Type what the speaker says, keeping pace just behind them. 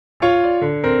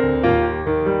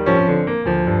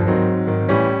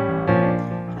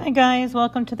guys,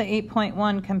 welcome to the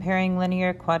 8.1 comparing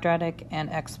linear, quadratic, and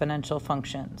exponential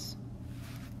functions.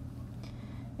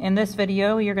 In this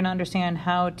video, you're going to understand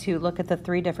how to look at the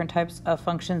three different types of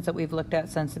functions that we've looked at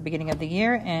since the beginning of the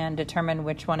year and determine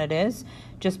which one it is,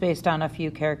 just based on a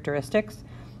few characteristics.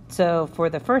 So for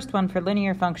the first one, for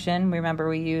linear function, remember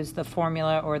we use the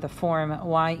formula or the form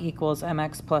y equals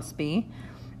mx plus b.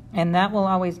 And that will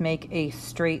always make a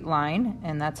straight line,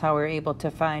 and that's how we're able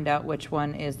to find out which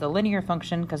one is the linear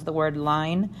function, because the word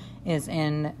line is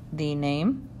in the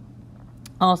name.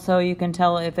 Also, you can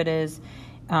tell if it is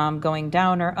going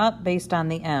down or up based on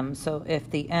the m. So if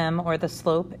the m, or the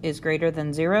slope, is greater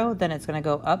than 0, then it's going to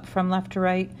go up from left to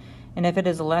right. And if it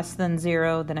is less than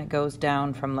 0, then it goes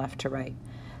down from left to right.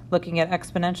 Looking at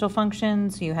exponential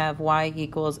functions, you have y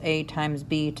equals a times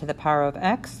b to the power of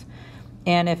x.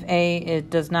 And if a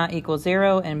does not equal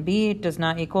 0 and b does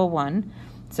not equal 1,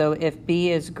 so if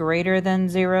b is greater than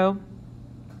 0,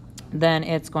 then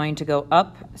it's going to go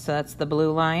up, so that's the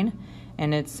blue line,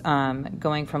 and it's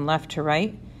going from left to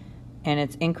right, and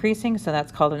it's increasing, so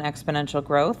that's called an exponential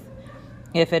growth.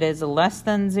 If it is less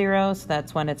than 0, so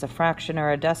that's when it's a fraction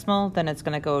or a decimal, then it's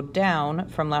going to go down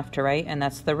from left to right, and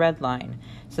that's the red line.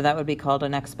 So that would be called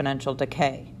an exponential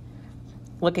decay.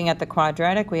 Looking at the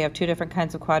quadratic, we have two different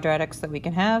kinds of quadratics that we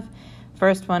can have.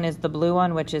 First one is the blue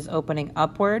one, which is opening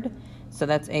upward. So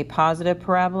that's a positive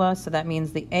parabola, so that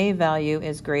means the a value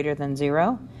is greater than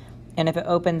 0. And if it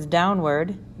opens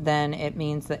downward, then it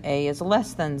means that a is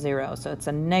less than 0. So it's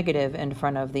a negative in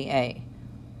front of the a.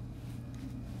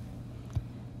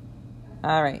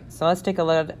 All right, so let's take a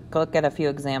look at a few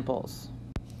examples.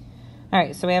 All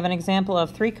right, so we have an example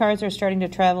of 3 cars are starting to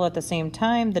travel at the same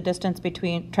time. The distance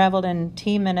between traveled in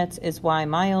t minutes is y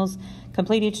miles.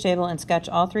 Complete each table and sketch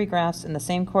all 3 graphs in the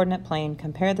same coordinate plane.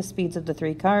 Compare the speeds of the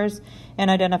 3 cars and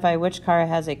identify which car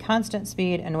has a constant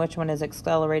speed and which one is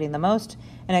accelerating the most,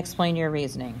 and explain your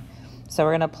reasoning. So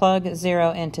we're going to plug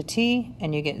 0 into t,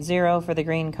 and you get 0 for the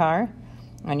green car.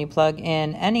 When you plug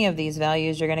in any of these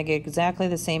values, you're going to get exactly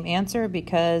the same answer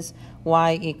because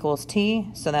y equals t,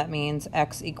 so that means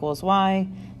x equals y,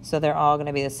 so they're all going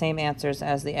to be the same answers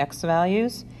as the x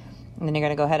values. And then you're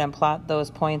going to go ahead and plot those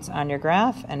points on your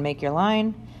graph and make your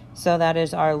line. So that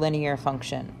is our linear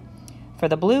function. For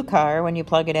the blue car, when you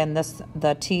plug it in,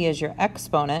 the t is your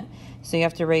exponent, so you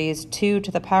have to raise 2 to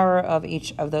the power of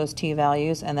each of those t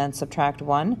values and then subtract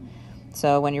 1.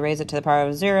 So when you raise it to the power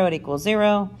of 0, it equals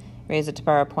 0. Raise it to the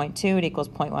power of 0.2, it equals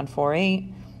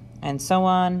 0.148, and so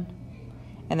on.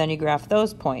 And then you graph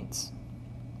those points.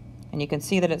 And you can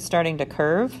see that it's starting to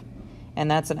curve, and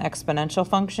that's an exponential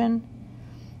function.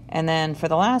 And then for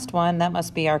the last one, that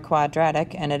must be our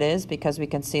quadratic, and it is because we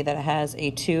can see that it has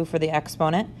a 2 for the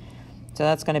exponent. So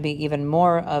that's going to be even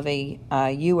more of a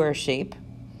U-er shape.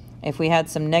 If we had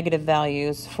some negative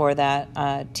values for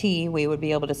that t, we would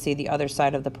be able to see the other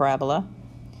side of the parabola.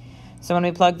 So when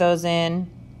we plug those in,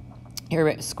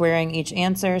 you're squaring each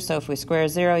answer. So if we square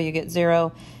 0, you get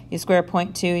 0. You square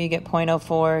 0.2, you get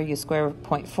 0.04. You square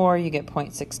 0.4, you get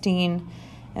 0.16.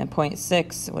 And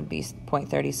 0.6 would be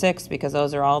 0.36 because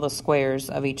those are all the squares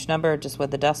of each number just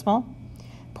with the decimal.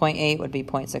 0.8 would be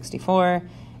 0.64.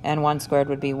 And 1 squared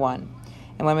would be 1.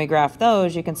 And when we graph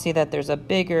those, you can see that there's a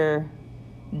bigger,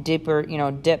 deeper,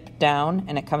 dip down,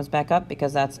 and it comes back up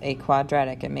because that's a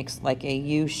quadratic. It makes like a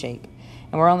U shape.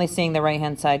 And we're only seeing the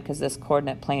right-hand side because this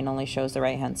coordinate plane only shows the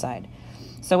right-hand side.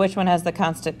 So which one has the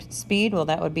constant speed? Well,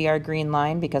 that would be our green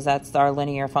line because that's our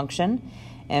linear function.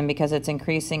 And because it's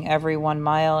increasing every 1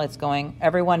 mile,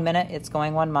 every 1 minute, it's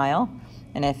going 1 mile.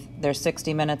 And if there's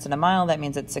 60 minutes in a mile, that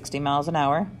means it's 60 miles an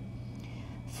hour.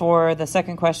 For the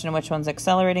second question, which one's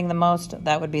accelerating the most?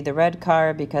 That would be the red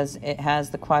car because it has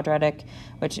the quadratic,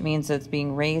 which means it's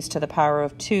being raised to the power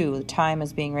of 2. The time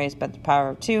is being raised by the power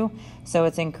of 2, so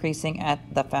it's increasing at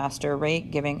the faster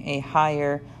rate, giving a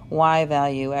higher y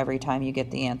value every time you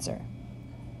get the answer.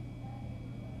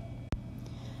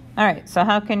 All right, so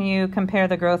how can you compare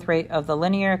the growth rate of the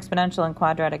linear, exponential, and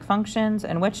quadratic functions,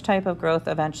 and which type of growth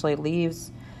eventually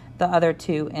leaves the other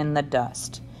two in the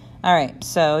dust? All right,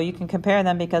 so you can compare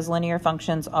them because linear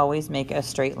functions always make a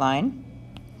straight line.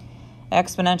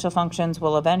 Exponential functions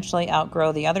will eventually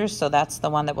outgrow the others, so that's the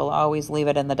one that will always leave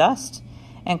it in the dust.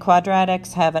 And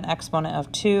quadratics have an exponent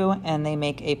of 2, and they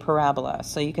make a parabola.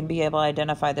 So you can be able to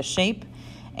identify the shape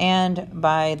and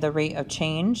by the rate of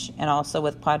change. And also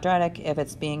with quadratic, if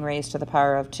it's being raised to the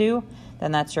power of 2,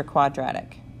 then that's your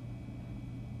quadratic.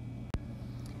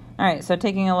 All right, so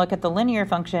taking a look at the linear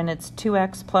function, it's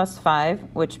 2x plus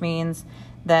 5, which means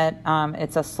that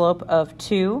it's a slope of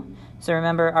 2. So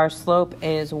remember, our slope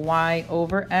is y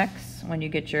over x. When you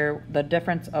get the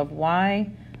difference of y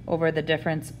over the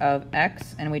difference of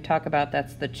x, and we talk about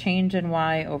that's the change in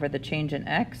y over the change in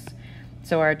x.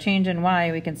 So our change in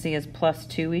y we can see is plus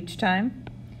 2 each time,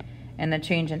 and the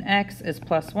change in x is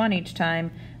plus 1 each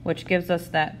time, which gives us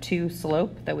that 2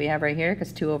 slope that we have right here,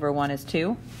 because 2 over 1 is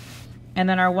 2. And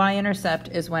then our y-intercept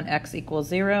is when x equals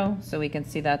 0, so we can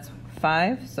see that's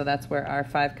 5, so that's where our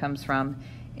 5 comes from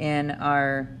in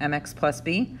our mx plus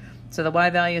b. So the y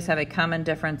values have a common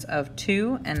difference of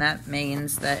 2, and that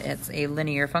means that it's a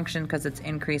linear function because it's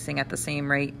increasing at the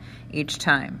same rate each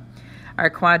time. Our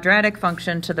quadratic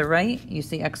function to the right, you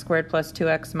see x squared plus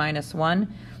 2x minus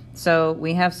 1. So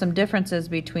we have some differences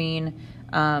between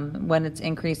when it's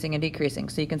increasing and decreasing.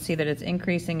 So you can see that it's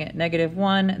increasing at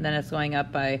 -1, and then it's going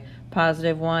up by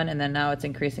 +1, and then now it's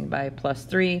increasing by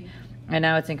 +3, and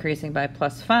now it's increasing by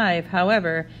 +5.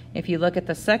 However, if you look at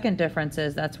the second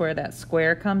differences, that's where that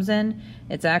square comes in.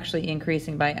 It's actually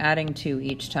increasing by adding 2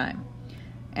 each time.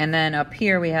 And then up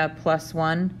here we have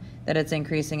 +1, that it's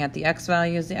increasing at the x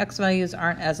values. The x values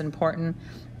aren't as important.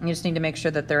 You just need to make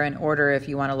sure that they're in order if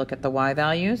you want to look at the y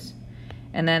values.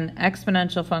 And then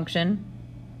exponential function,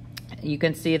 you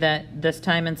can see that this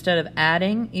time instead of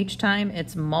adding each time,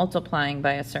 it's multiplying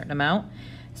by a certain amount.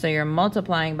 So you're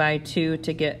multiplying by 2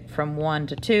 to get from 1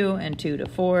 to 2, and 2 to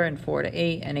 4, and 4 to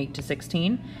 8, and 8 to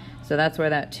 16. So that's where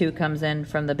that 2 comes in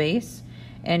from the base.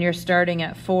 And you're starting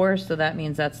at 4, so that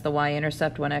means that's the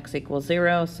y-intercept when x equals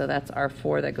 0, so that's our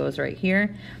 4 that goes right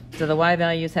here. So the y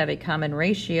values have a common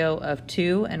ratio of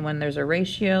 2, and when there's a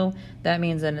ratio, that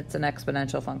means that it's an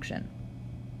exponential function.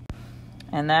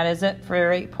 And that is it for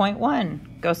 8.1.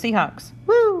 Go Seahawks!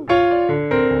 Woo!